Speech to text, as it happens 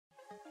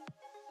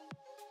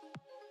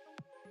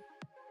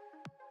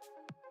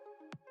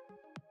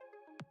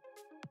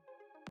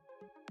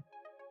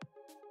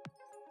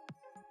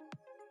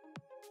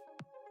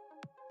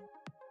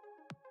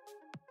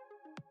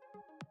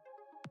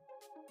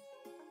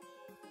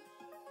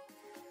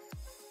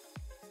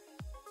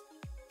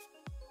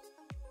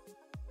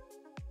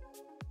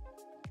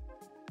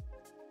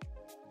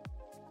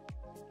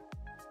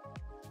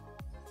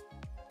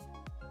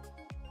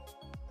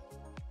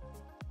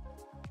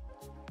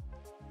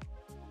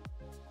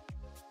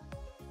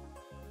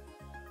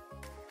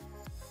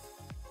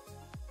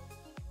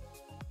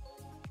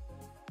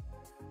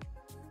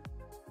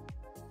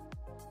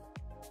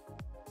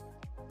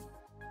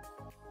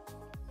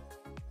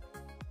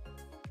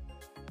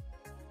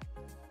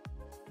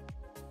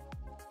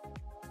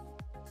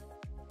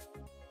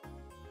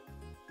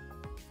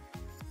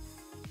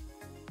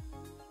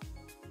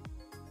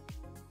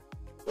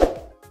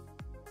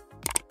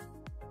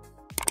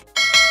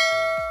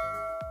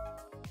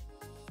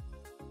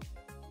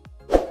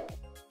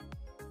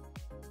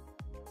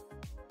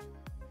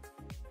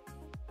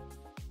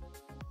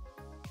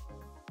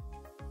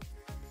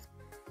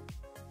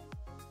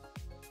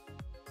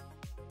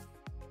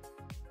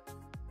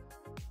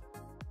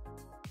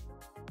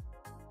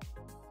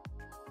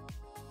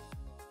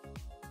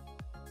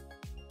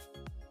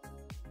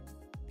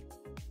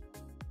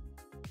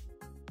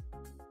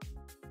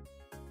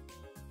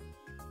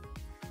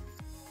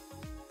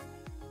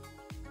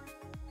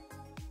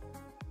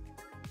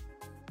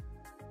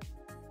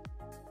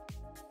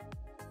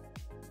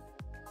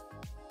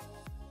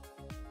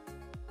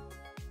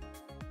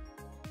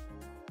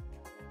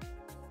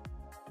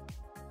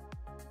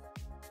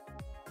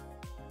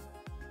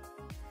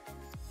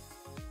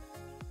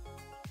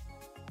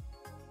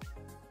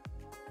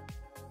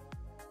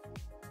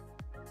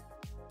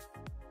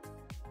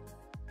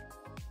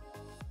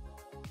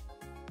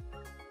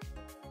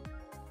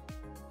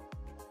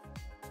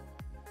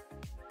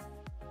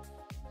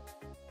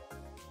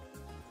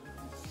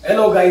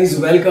Hello guys,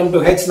 welcome to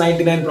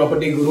H99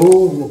 Property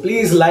Guru.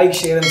 Please like,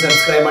 share and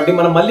subscribe. అంటే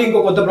మనం మళ్ళీ ఇంకో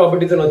కొత్త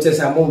ప్రాపర్టీ తో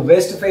వచ్చేసాము.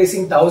 West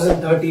facing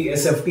 1030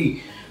 SFT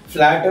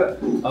flat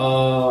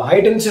high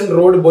tension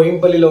road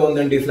బోయింపల్లిలో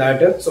ఉందండి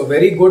flat. So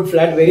very good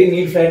flat, very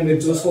neat flat.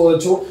 మీరు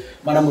చూసుకోవచ్చు.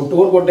 మనం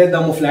tour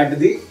కొట్టేద్దాము flat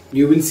the.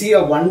 You will see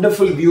a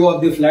wonderful view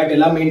of the flat.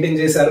 ఎలా మెయింటైన్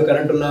చేశారు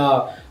కరెంట్ ఉన్న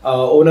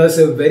ఓనర్స్.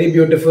 Very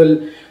beautiful.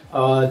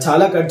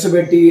 చాలా ఖర్చు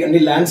పెట్టి అన్ని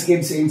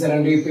ల్యాండ్స్కేప్స్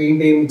చేయించారండి,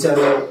 పెయింట్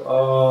వేయించారు,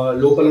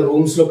 లోపల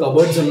రూమ్స్ లో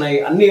కబర్డ్స్ ఉన్నాయి,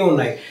 అన్ని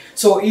ఉన్నాయి.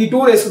 సో ఈ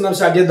టూర్ వేసుకుందాం,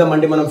 స్టార్ట్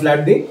చేద్దామండి మనం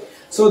flat the.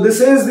 So this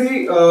is the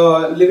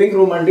living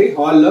room అండి.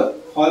 హాల్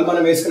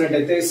మనం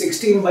వేసుకున్నట్టయితే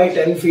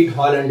 16x10 ఫీట్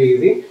హాల్ అండి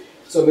ఇది.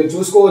 సో మీరు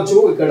చూసుకోవచ్చు,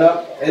 ఇక్కడ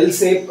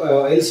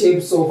ఎల్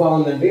షేప్ సోఫా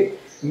ఉందండి.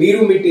 మీరు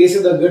మీ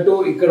టేస్ట్ తగ్గట్టు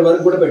ఇక్కడ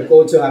వరకు కూడా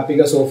పెట్టుకోవచ్చు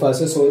హ్యాపీగా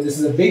sofas. So this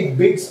is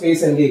big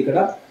space అండి. ఇక్కడ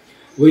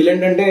వీళ్ళు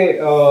ఏంటంటే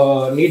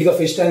నీట్ గా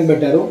ఫిష్ ట్యాంక్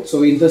పెట్టారు. సో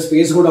ఇంత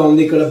స్పేస్ కూడా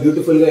ఉంది ఇక్కడ,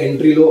 బ్యూటిఫుల్ గా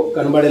ఎంట్రీలో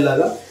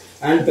కనబడేలాగా.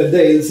 అండ్ పెద్ద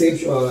ఎల్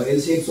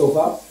షేప్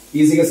సోఫా,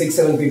 ఈజీగా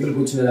 6-7 పీపుల్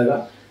కూర్చునేలాగా.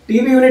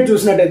 టీవీ యూనిట్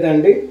చూసినట్టయితే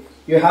అండి,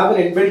 you have an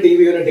inbuilt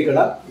TV unit. ఇక్కడ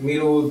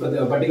మీరు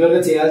పర్టికులర్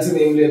గా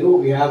చేయాల్సింది ఏం లేదు.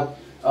 You have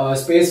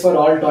space for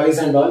all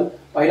toys and all.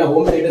 పైన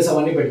హోమ్ థియేటర్స్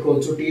అవన్నీ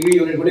పెట్టుకోవచ్చు. టీవీ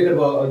యూనిట్ కూడా ఇక్కడ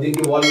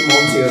దీనికి వాల్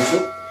మౌంట్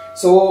చేయొచ్చు.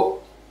 సో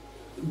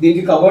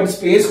దీనికి కవర్డ్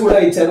స్పేస్ కూడా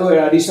ఇచ్చారు.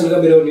 అడిషనల్ గా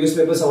మీరు న్యూస్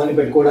పేపర్స్ అవన్నీ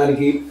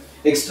పెట్టుకోవడానికి,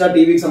 ఎక్స్ట్రా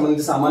టీవీకి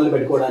సంబంధించిన సామాన్లు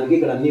పెట్టుకోవడానికి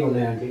ఇక్కడ అన్ని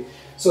ఉన్నాయండి.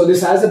 So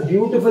this has a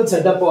beautiful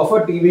setup of a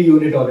TV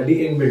unit already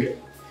inbuilt.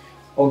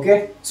 Okay,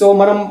 so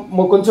మనం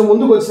కొంచెం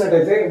ముందుకు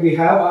వచ్చినట్టయితే we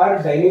have our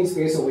dining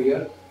space over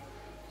here.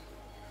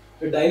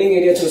 Dining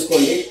area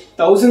చూసుకోండి.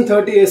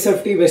 1030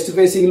 SFT వెస్ట్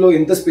ఫేసింగ్ లో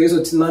ఇంత స్పేస్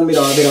వచ్చిందని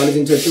మీరు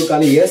ఆలోచించవచ్చు.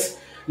 కానీ ఎస్,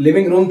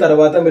 లివింగ్ రూమ్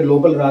తర్వాత మీరు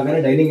లోపల రాగానే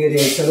డైనింగ్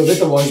ఏరియా ఇచ్చారు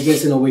with wash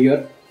basin over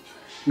here.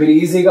 మీరు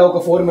ఈజీగా ఒక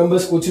 4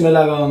 మెంబర్స్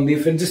కూర్చునేలాగా ఉంది.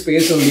 ఫ్రిడ్జ్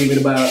స్పేస్ ఉంది.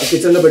 మీరు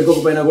కిచెన్ లో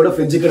పెట్టుకోకపోయినా కూడా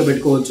ఫ్రిడ్జ్ ఇక్కడ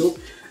పెట్టుకోవచ్చు.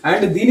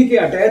 అండ్ దీనికి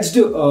అటాచ్డ్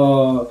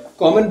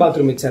కామన్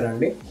బాత్రూమ్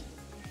ఇచ్చారండి.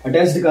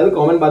 అటాచ్డ్ కాదు,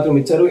 కామన్ బాత్రూమ్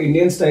ఇచ్చారు.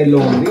 ఇండియన్ స్టైల్లో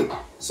ఉంది.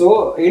 సో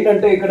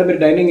ఏంటంటే ఇక్కడ మీరు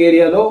డైనింగ్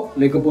ఏరియాలో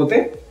లేకపోతే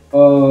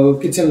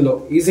కిచెన్ లో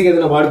ఈజీగా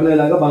ఏదైనా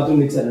వాడుకునేలాగా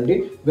బాత్రూమ్ ఇచ్చారండి.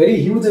 Very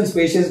huge and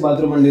spacious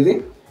bathroom అండి ఇది.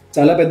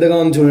 చాలా పెద్దగా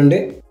ఉంది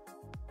చూడండి.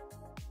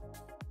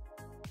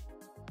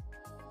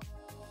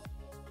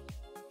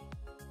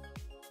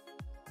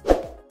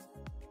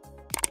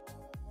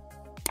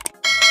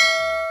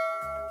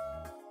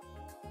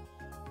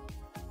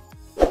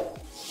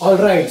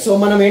 ఆల్ రైట్, సో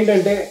మనం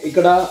ఏంటంటే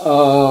ఇక్కడ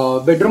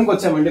బెడ్రూమ్ కి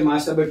వచ్చామండి.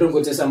 మాస్టర్ బెడ్రూమ్ కి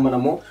వచ్చేసాం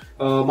మనము.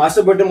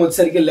 మాస్టర్ బెడ్రూమ్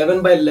వచ్చేసరికి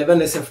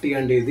 11x11 SFT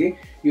అండి ఇది.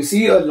 You see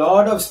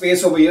lot of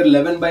space over here.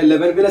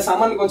 11x11. వీళ్ళ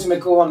సామాన్లు కొంచెం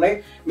ఎక్కువ ఉన్నాయి.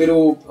 మీరు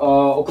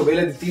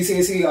ఒకవేళ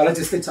తీసేసి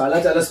ఆలోచిస్తే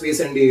చాలా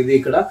స్పేస్ అండి ఇది.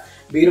 ఇక్కడ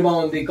బీరువా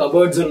ఉంది,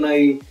 కబర్డ్స్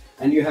ఉన్నాయి.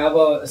 And you have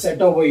a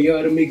set over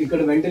here. మీకు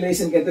ఇక్కడ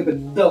వెంటిలేషన్ కి అయితే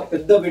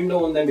పెద్ద విండో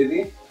ఉందండి.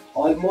 ఇది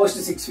ఆల్మోస్ట్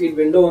 6 feet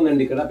విండో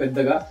ఉందండి ఇక్కడ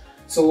పెద్దగా.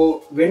 సో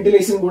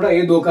వెంటిలేషన్ కూడా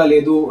ఏ దోకా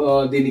లేదు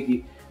దీనికి,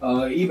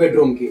 ఈ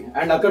బెడ్రూమ్ కి.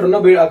 అండ్ అక్కడ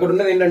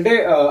ఉన్నది ఏంటంటే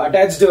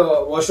అటాచ్డ్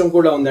వాష్రూమ్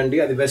కూడా ఉందండి.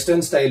 అది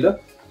వెస్టర్న్ స్టైల్,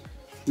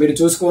 మీరు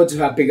చూసుకోవచ్చు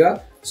హ్యాపీగా.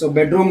 సో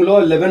బెడ్రూమ్ లో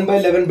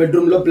 11x11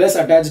 బెడ్రూమ్ లో ప్లస్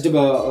అటాచ్డ్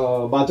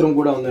బాత్రూమ్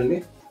కూడా ఉందండి.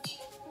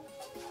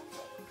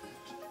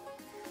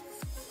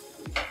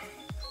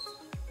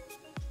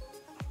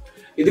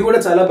 ఇది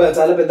కూడా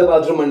చాలా పెద్ద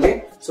బాత్రూమ్ అండి.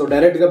 సో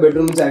డైరెక్ట్ గా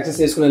బెడ్రూమ్ నుంచి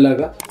యాక్సెస్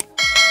చేసుకునేలాగా.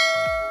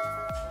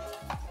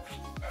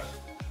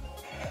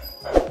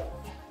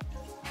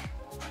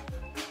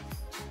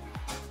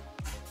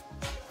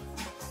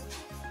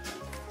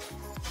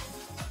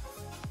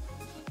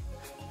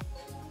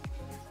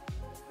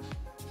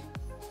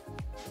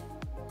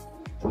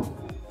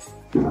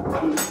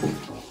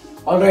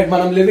 ఆల్ రైట్,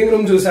 మనం లివింగ్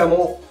రూమ్ చూసాము,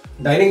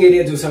 డైనింగ్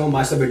ఏరియా చూసాము,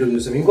 మాస్టర్ బెడ్రూమ్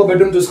చూసాము. ఇంకో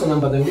బెడ్రూమ్ చూసుకుందాం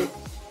పదండి.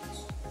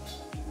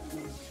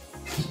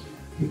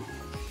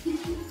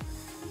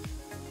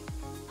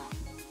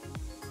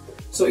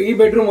 సో ఈ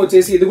బెడ్రూమ్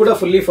వచ్చేసి ఇది కూడా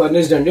ఫుల్లీ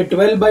ఫర్నిష్డ్ అండి.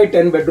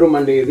 12x10 బెడ్రూమ్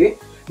అండి ఇది.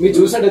 మీరు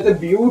చూసినట్టయితే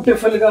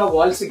బ్యూటిఫుల్ గా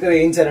వాల్స్ ఇక్కడ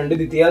వేయించారండి.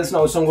 ఇది తీయాల్సిన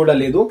అవసరం కూడా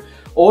లేదు.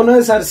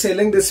 Owners are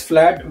selling this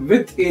flat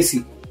with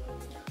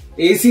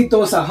ఏసీతో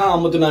సహా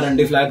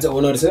అమ్ముతున్నారండి ఫ్లాట్స్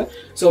ఓనర్స్.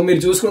 సో మీరు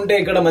చూసుకుంటే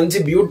ఇక్కడ మంచి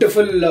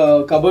బ్యూటిఫుల్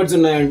కబర్డ్స్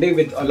ఉన్నాయండి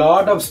with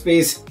lot of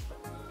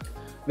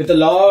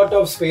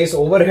space,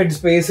 over head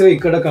space.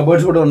 ఇక్కడ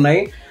కబర్డ్స్ కూడా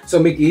ఉన్నాయి. సో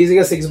మీకు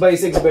ఈజీగా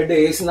 6x6 బెడ్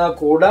వేసినా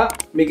కూడా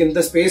మీకు ఇంత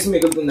స్పేస్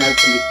మిగులుతుంది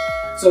యాక్చువల్లీ.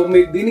 సో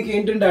మీకు దీనికి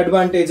ఏంటంటే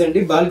అడ్వాంటేజ్ అండి,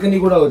 బాల్కనీ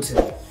కూడా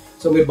వచ్చింది.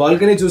 సో మీరు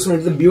బాల్కనీ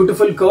చూసుకున్నట్లయితే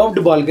బ్యూటిఫుల్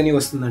కర్వ్డ్ బాల్కనీ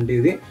వస్తుందండి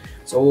ఇది.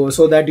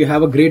 So that you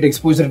have a great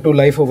exposure to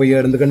life over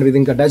here. ఎందుకంటే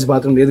ఇది ఇంకా అటాచ్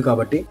బాత్రూమ్ లేదు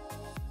కాబట్టి.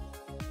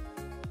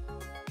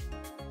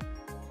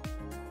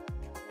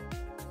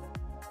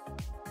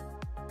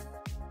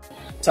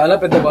 చాలా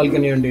పెద్ద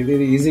బాల్కనీ అండి ఇది.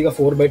 ఈజీగా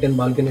 4x10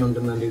 బాల్కనీ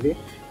ఉంటుందండి ఇది.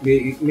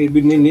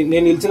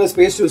 నేను నిల్చిన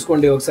స్పేస్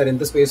చూసుకోండి ఒకసారి,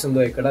 ఎంత స్పేస్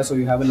ఉందో ఇక్కడ. So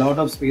you have a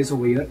lot of space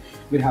over here.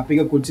 మీరు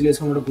హ్యాపీగా కుర్చీలు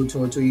వేసుకొని కూడా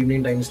కూర్చోవచ్చు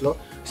ఈవినింగ్ టైమ్స్ లో.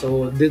 So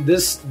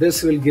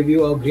this will give you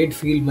a great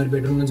feel. మరి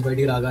బెడ్రూమ్ నుంచి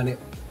బయటికి రాగానే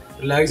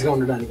రిలాక్స్ గా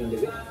ఉండడానికి అండి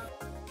ఇది.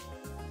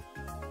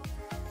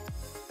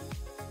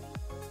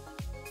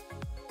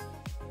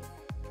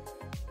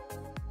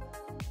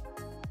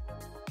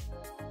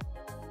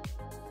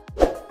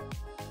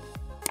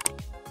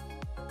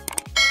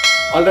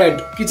 ఆల్ రైట్,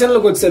 కిచెన్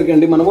లోకి వచ్చేసరికి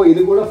అండి మనము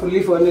ఇది కూడా ఫుల్లీ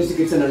ఫర్నిష్డ్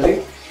కిచెన్ అండి.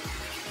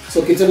 సో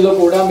కిచెన్ లో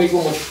కూడా మీకు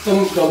మొత్తం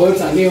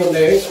కబర్డ్స్ అన్నీ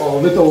ఉన్నాయి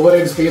with over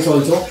head space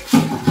also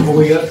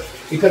over here.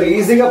 ఇక్కడ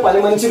ఈజీగా పని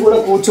మనిషి కూడా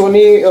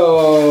కూర్చొని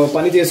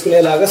పని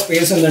చేసుకునేలాగా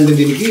స్పేస్ ఉందండి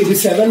దీనికి. ఇది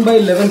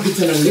 7x11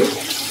 కిచెన్ అండి.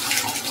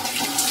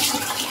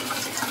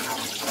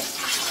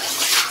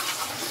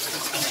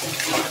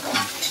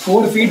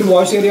 ఫోర్ ఫీట్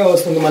వాష్ ఏరియా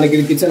వస్తుంది మనకి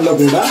ఇది కిచెన్ లో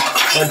కూడా.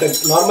 బట్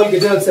నార్మల్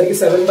కిచెన్ వచ్చేసరికి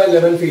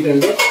 7x11 ఫీట్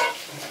అండి.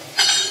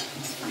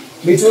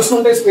 మీరు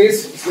చూసుకుంటే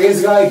స్పేస్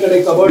గా ఇక్కడ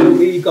కబర్డ్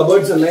ఉంది, ఈ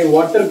కబర్డ్స్ ఉన్నాయి.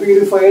 వాటర్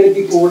ప్యూరిఫైయర్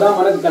కి కూడా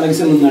మనకు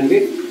కనెక్షన్ ఉందండి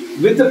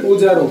విత్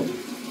పూజా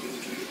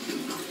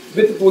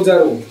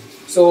రూమ్.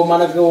 సో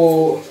మనకు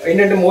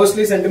ఏంటంటే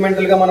మోస్ట్లీ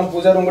సెంటిమెంటల్ గా మనం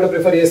పూజా రూమ్ కూడా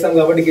ప్రిఫర్ చేస్తాం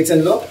కాబట్టి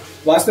కిచెన్ లో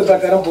వాస్తు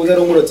ప్రకారం పూజా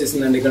రూమ్ కూడా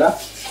వచ్చేసిందండి ఇక్కడ.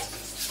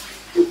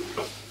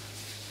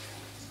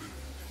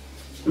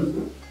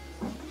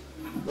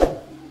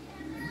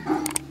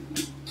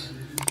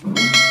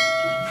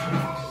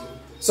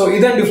 సో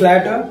ఇదండి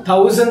flat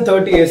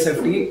 1030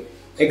 SFT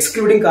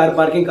excluding car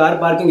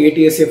parking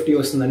 80 SFT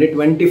వస్తుందండి.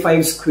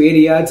 25 square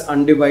yards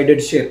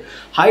undivided share.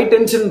 High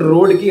tension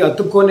road కి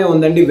అతుక్కొనే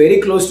ఉందండి. Very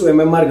close to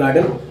MMR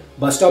garden.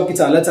 Bus stop కి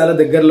చాలా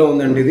దగ్గరలో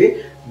ఉందండి. ఇది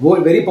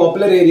వెరీ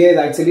పాపులర్ ఏరియా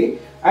ఇది యాక్చువల్లీ.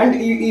 అండ్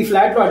ఈ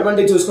ఫ్లాట్ లో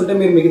అడ్వాంటేజ్ చూసుకుంటే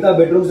మీరు మిగతా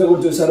బెడ్రూమ్స్ లో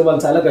కూడా చూసారు,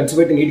 వాళ్ళు చాలా ఖర్చు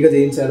పెట్టి నీట్ గా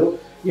చేయించారు.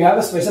 You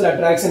have a special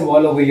attraction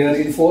wall over here.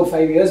 ఇది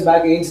 4-5 years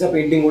బ్యాక్ వేయించిన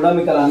పెయింటింగ్ కూడా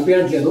మీకు అలా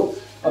అనిపించట్లేదు.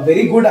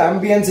 వెరీ గుడ్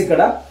అంబియన్స్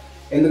ఇక్కడ.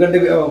 ఎందుకంటే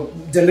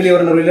జనరల్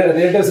ఎవరైనా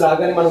రిలేటివ్స్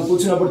రాగానే మనం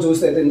కూర్చున్నప్పుడు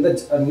చూస్తే అయితే ఇంత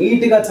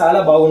నీట్ గా చాలా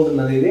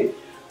బాగుంటుంది ఇది.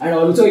 అండ్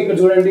ఆల్సో ఇక్కడ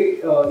చూడండి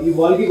ఈ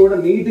వాల్ కి కూడా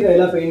నీట్ గా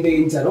ఎలా పెయింట్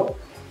వేయించారో.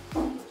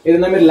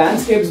 ఏదైనా మీరు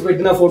ల్యాండ్స్కేప్స్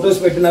పెట్టినా ఫొటోస్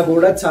పెట్టినా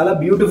కూడా చాలా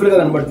బ్యూటిఫుల్ గా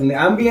కనబడుతుంది.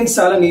 అంబియన్స్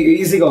చాలా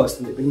ఈజీగా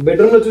వస్తుంది.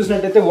 బెడ్రూమ్ లో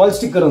చూసినట్టయితే వాల్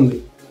స్టిక్కర్ ఉంది.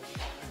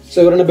 సో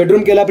ఎవరైనా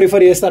బెడ్రూమ్ కి ఎలా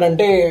ప్రిఫర్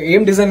చేస్తారంటే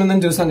ఏం డిజైన్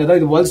ఉందని చూసాం కదా,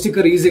 ఇది వాల్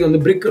స్టిక్కర్ ఈజీగా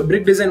ఉంది.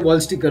 Brick design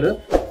wall sticker.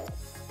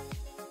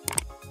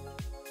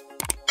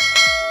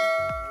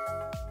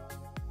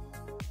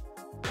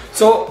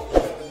 So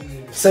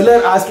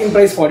seller asking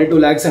price 42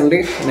 lakhs అండి,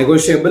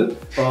 నెగోషియబుల్.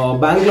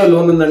 బ్యాంక్ లో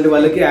లోన్ ఉందండి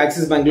వాళ్ళకి,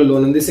 యాక్సిస్ బ్యాంక్ లో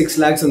లోన్ ఉంది. 6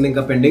 lakhs ఉంది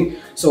ఇంకా pending.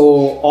 So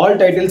all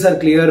titles are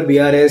clear,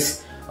 BRS,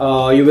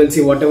 you will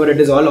see whatever it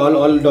is,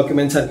 all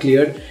documents are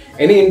cleared.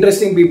 Any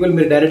interesting people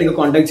మీరు direct గా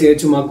కాంటాక్ట్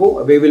చేయొచ్చు మాకు.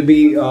 We will be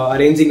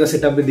arranging a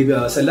setup with the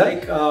seller.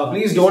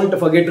 Please don't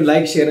forget to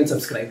like, share and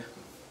subscribe.